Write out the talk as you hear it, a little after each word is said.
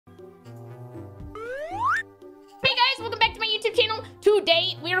YouTube channel.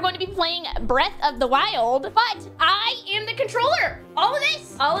 Today, we are going to be playing Breath of the Wild, but I am the controller. All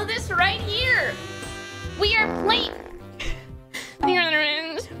of this right here. We are playing...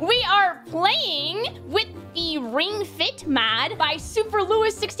 We are playing with the Ring Fit mod by Super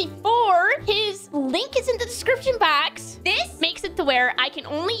Lewis 64. His link is in the description box. This makes it to where I can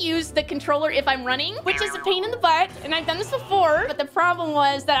only use the controller if I'm running, which is a pain in the butt. And I've done this before, but the problem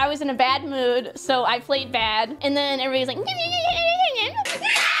was that I was in a bad mood, so I played bad. And then everybody's like...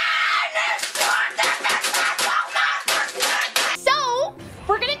 So,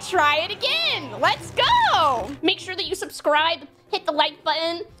 we're gonna try it again. Let's go. Make sure that you subscribe, hit the like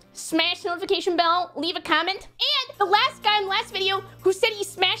button, smash the notification bell, leave a comment. And the last guy in the last video who said he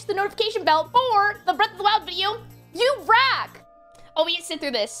smashed the notification bell for the Breath of the Wild video, you rock! Oh, we can sit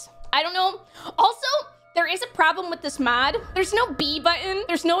through this. I don't know. Also, there is a problem with this mod. There's no B button.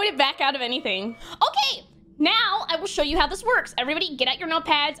 There's no way to back out of anything. Okay, now I will show you how this works. Everybody get out your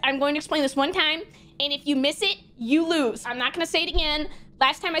notepads. I'm going to explain this one time. And if you miss it, you lose. I'm not gonna say it again.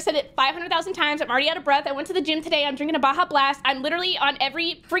 Last time I said it 500,000 times. I'm already out of breath. I went to the gym today. I'm drinking a Baja Blast. I'm literally on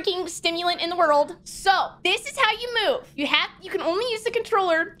every freaking stimulant in the world. So this is how you move. You can only use the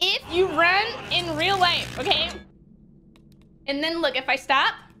controller if you run in real life, okay? And then look, if I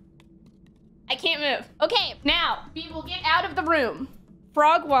stop, I can't move. Okay, now we will get out of the room.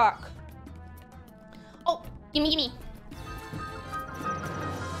 Frog walk. Oh, gimme.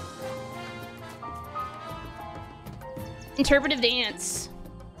 Interpretive dance.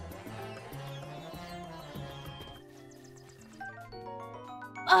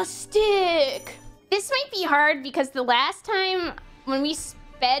 A stick. This might be hard because the last time when we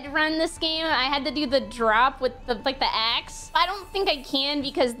sped run this game, I had to do the drop with the axe. I don't think I can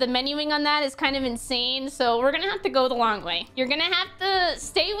because the menuing on that is kind of insane. So we're gonna have to go the long way. You're gonna have to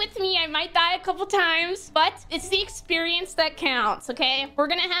stay with me. I might die a couple times, but it's the experience that counts, okay? We're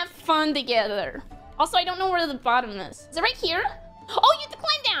gonna have fun together. Also, I don't know where the bottom is. Is it right here? Oh, you have to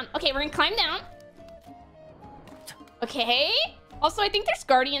climb down. Okay, we're gonna climb down. Okay. Also, I think there's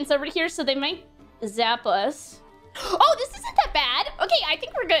guardians over here, so they might zap us. Oh, this isn't that bad. Okay, I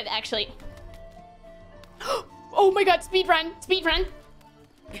think we're good, actually. Oh my god, speed run.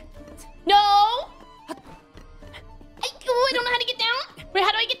 No! I don't know how to get down. Wait,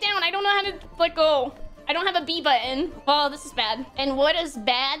 how do I get down? I don't know how to let go. I don't have a B button. Oh, this is bad. And what does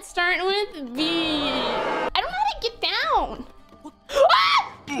bad start with? B. I don't know how to get down.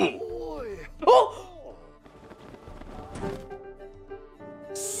 Ah! Oh!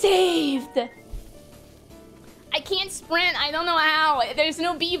 Saved. I can't sprint. I don't know how. There's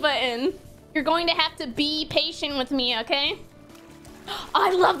no B button. You're going to have to be patient with me, okay? Oh,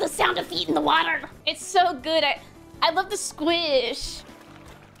 I love the sound of feet in the water. It's so good. I love the squish.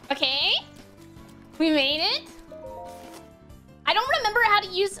 Okay. We made it. I don't remember how to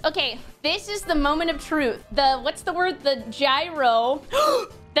use... Okay, this is the moment of truth. What's the word? The gyro.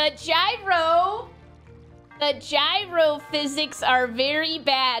 The gyro physics are very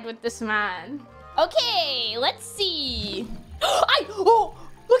bad with this mod. Okay, let's see. Oh,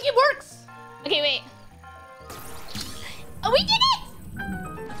 look, it works. Okay, wait. Oh, we did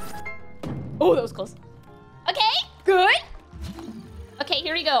it. Oh, that was close. Okay, good. Okay,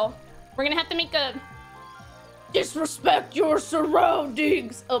 here we go. We're gonna have to make a... Disrespect your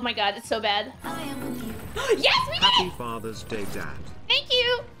surroundings. Oh my god, it's so bad. I am with you. Yes, we did it! Happy Father's Day, Dad. Thank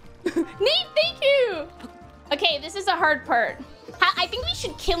you. Nate, thank you. Okay, this is a hard part. I think we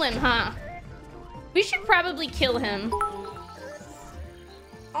should kill him, huh? We should probably kill him.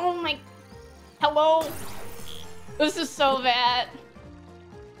 Oh my... Hello? This is so bad.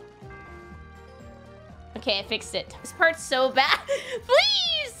 Okay, I fixed it. This part's so bad.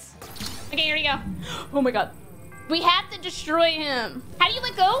 Please! Okay, here we go. Oh my god. We have to destroy him. How do you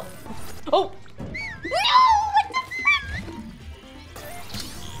let go? Oh. No! What the frick?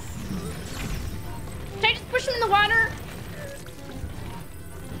 Can I just push him in the water?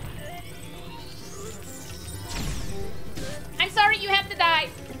 I'm sorry, you have to die.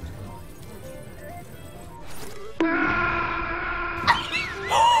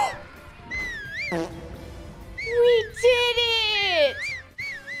 We did it!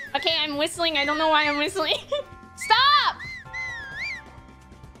 Okay, I'm whistling. I don't know why I'm whistling. Stop!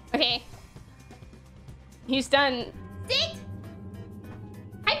 Okay. He's done. Sit!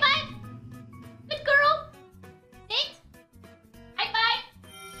 High five! Good girl! Sit! High five!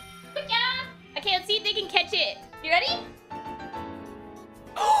 Good job! Okay, let's see if they can catch it. You ready?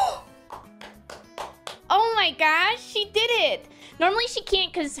 Oh my gosh, she did it! Normally she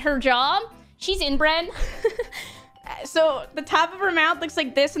can't because her jaw, she's inbred. So the top of her mouth looks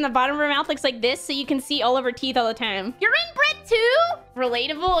like this and the bottom of her mouth looks like this, so you can see all of her teeth all the time. You're inbred too?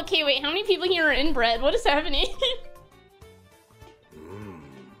 Relatable? Okay, wait, how many people here are inbred? What is happening?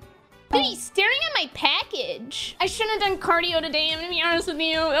 Dude, he's staring at my package. I shouldn't have done cardio today, I'm gonna be honest with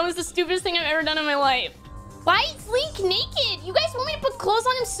you. That was the stupidest thing I've ever done in my life. Why is Link naked? You guys want me to put clothes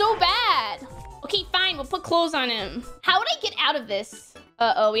on him so bad. Okay, fine, we'll put clothes on him. How would I get out of this?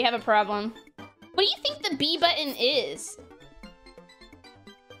 Uh-oh, we have a problem. What do you think the B button is?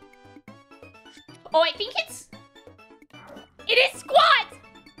 Oh, I think it's... It is squat!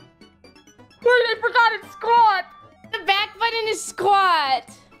 Wait, I forgot it's squat! The back button is squat.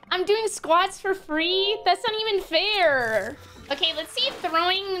 I'm doing squats for free? That's not even fair. Okay, let's see if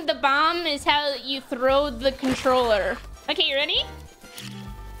throwing the bomb is how you throw the controller. Okay, you ready?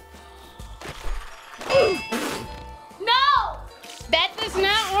 No! That does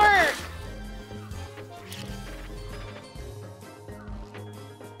not work.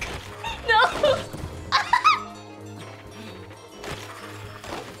 No!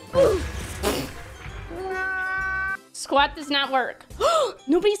 Squat does not work.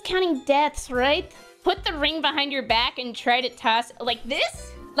 Nobody's counting deaths, right? Put the ring behind your back and try to toss like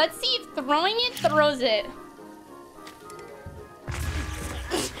this. Let's see if throwing it throws it.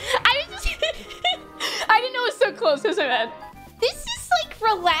 I was just I didn't know it was so close. It was so bad. This is like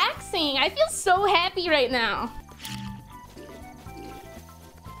relaxing. I feel so happy right now.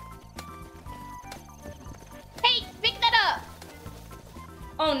 Hey, pick that up.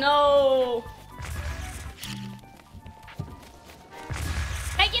 Oh no.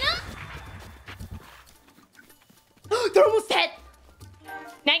 Can I get him? They're almost dead.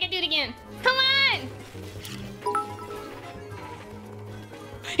 Now I can do it again. Come on.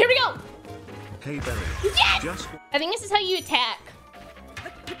 Here we go. Hey, Berry. Yes! I think this is how you attack.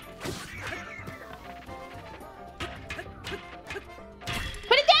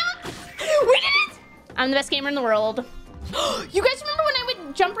 Put it down. We did it. I'm the best gamer in the world. You guys remember when I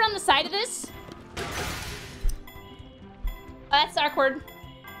would jump around the side of this? Oh, that's awkward.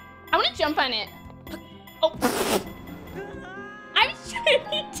 I want to jump on it. Oh. I was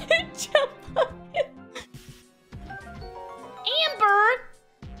trying to jump on it. Amber!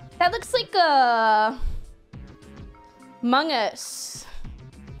 That looks like a... Among Us.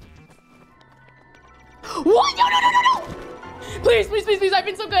 What? No, no, no, no, no! Please, please, please, please, I've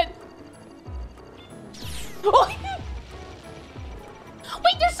been so good. Oh.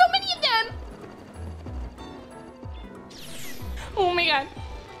 Wait, there's so many of them! Oh my god.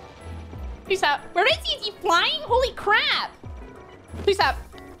 Please stop. Where is he? Is he flying? Holy crap! Please stop.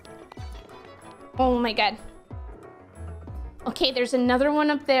 Oh my god. Okay, there's another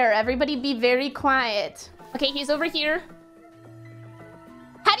one up there. Everybody be very quiet. Okay, he's over here.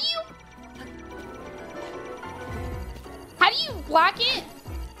 How do you block it?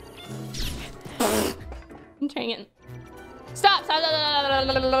 I'm trying it. Stop, stop,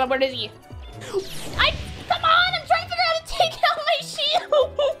 where is he? Come on, I'm trying to figure out how to take out my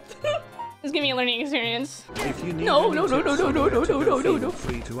shield. This is gonna be a learning experience. If you need No. feel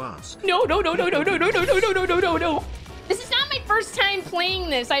free to ask. No. This is not my first time playing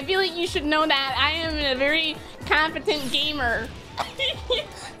this. I feel like you should know that. I am a very competent gamer.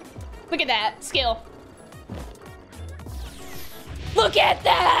 Look at that skill. Look at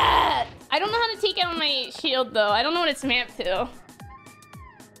that! I don't know how to take out my shield though. I don't know what it's mapped to.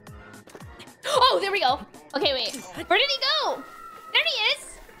 Oh, there we go. Okay, wait. Where did he go? There he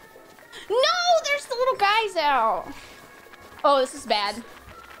is. No, there's the little guys out. Oh, this is bad.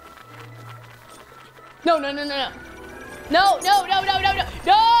 No. No, the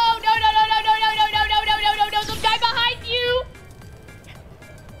guy behind you.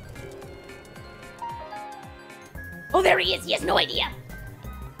 Oh, there he is. He has no idea.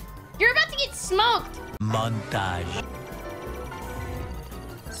 You're about to get smoked. Montage.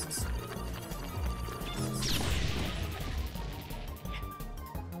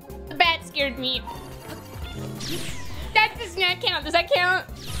 The bat scared me. That does not count. Does that count?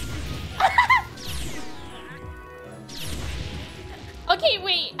 Okay,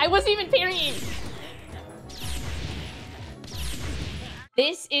 wait. I wasn't even parrying.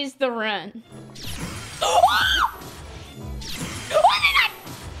 This is the run.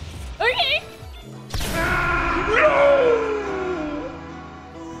 Okay.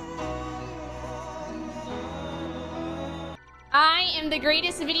 I am the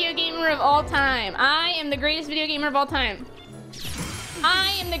greatest video gamer of all time. I am the greatest video gamer of all time.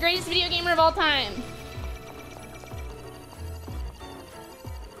 I am the greatest video gamer of all time.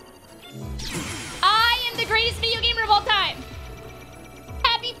 I am the greatest video gamer of all time.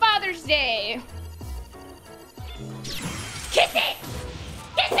 Happy Father's Day. Kiss it!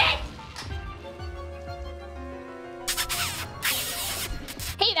 Kiss it!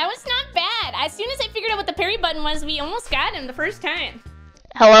 Hey, that was not bad. As soon as I figured out what the parry button was, we almost got him the first time.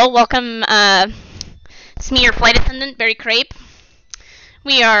 Hello, welcome, it's me, your flight attendant, BerryCrepe.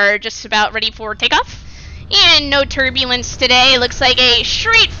 We are just about ready for takeoff. And no turbulence today. It looks like a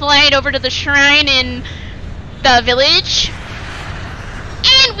straight flight over to the shrine in the village.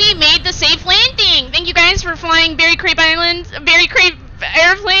 And we made the safe landing! Thank you guys for flying BerryCrepe Island, BerryCrepe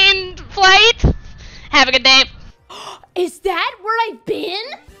airplane flight. Have a good day. Is that where I've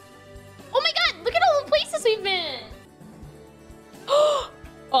been? Oh my god, look at all the places we've been.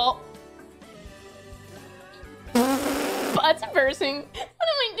 Oh. That's embarrassing. What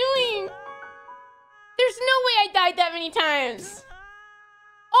am I doing? There's no way I died that many times.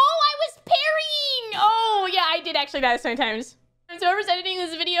 Oh, I was parrying! Oh, yeah, I did actually die so many times. So whoever's editing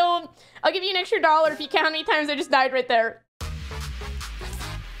this video, I'll give you an extra $1 if you count how many times I just died right there.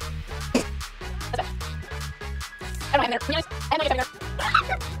 I don't have there. I have there.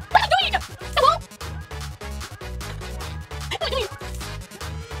 What am I doing? Hello? What am I doing?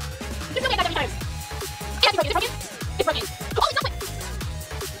 There's no way I died that many times. It's broken. It's broken. It's broken. Oh, it's not like...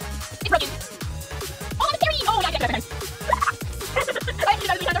 It's broken. Oh, I'm carrying. Oh, yeah, I died that times.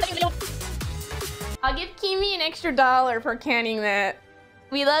 I'll give Kimi an extra $1 for canning that.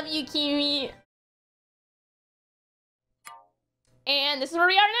 We love you, Kimi. And this is where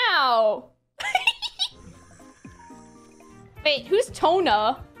we are now. Wait, who's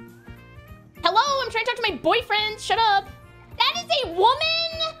Tona? Hello, I'm trying to talk to my boyfriend. Shut up. That is a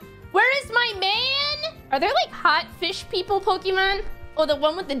woman? Where is my man? Are there like hot fish people Pokemon? Oh, the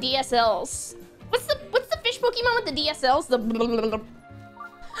one with the DSLs. What's the fish Pokemon with the DSLs? The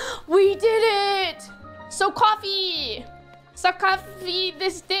We did it! So coffee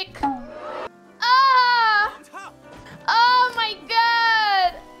this dick. Ah! Oh my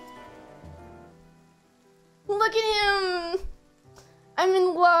god! Look at him! I'm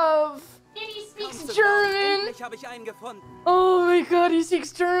in love. And he speaks German. Oh my god, he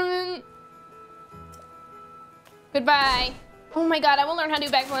speaks German. Goodbye. Oh my god, I will learn how to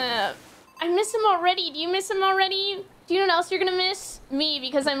do backflip. I miss him already. Do you miss him already? Do you know what else you're gonna miss? Me,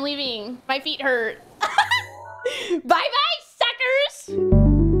 because I'm leaving. My feet hurt. Bye-bye, suckers!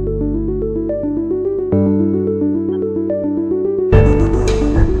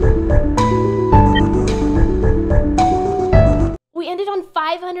 We ended on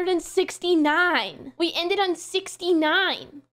 569. We ended on 69.